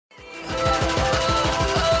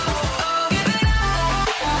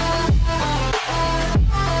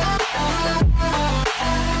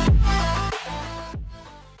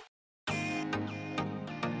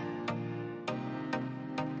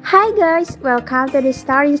guys, welcome to the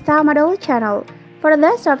Starring Style Model channel. For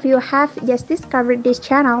those of you who have just discovered this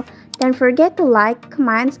channel, don't forget to like,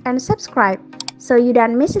 comment, and subscribe so you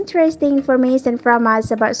don't miss interesting information from us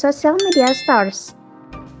about social media stars.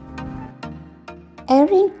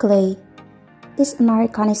 Erin Klay is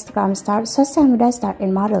American Instagram star, social media star,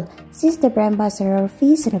 and model. She's the brand ambassador of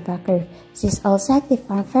Vision Baker. She's also active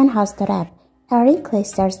on fanhouse.app. Erin Klay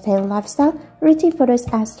shares daily lifestyle, routine photos,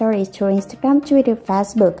 and stories through Instagram, Twitter,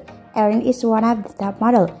 Facebook. Erin is one of the top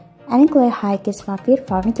models. Erin Klay height is 5 feet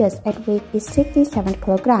 4 inches and weight is 67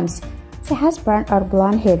 kilograms. She has brown or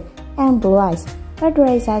blonde hair and blue eyes. Her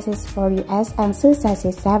dress size is 4 US and shoe size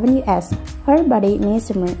is 7 US. Her body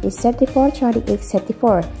measurement is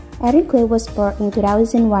 34-28-34. Erin Klay was born in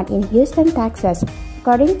 2001 in Houston, Texas.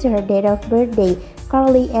 According to her date of birthday,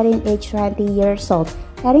 currently Erin age 20 years old.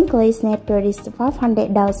 Erin Klay's net worth is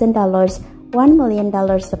 $500,000, $1 million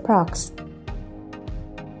approx.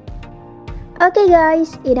 Okay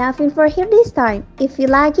guys, enough info here this time. If you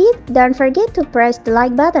like it, don't forget to press the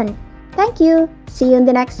like button. Thank you. See you in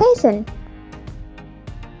the next session.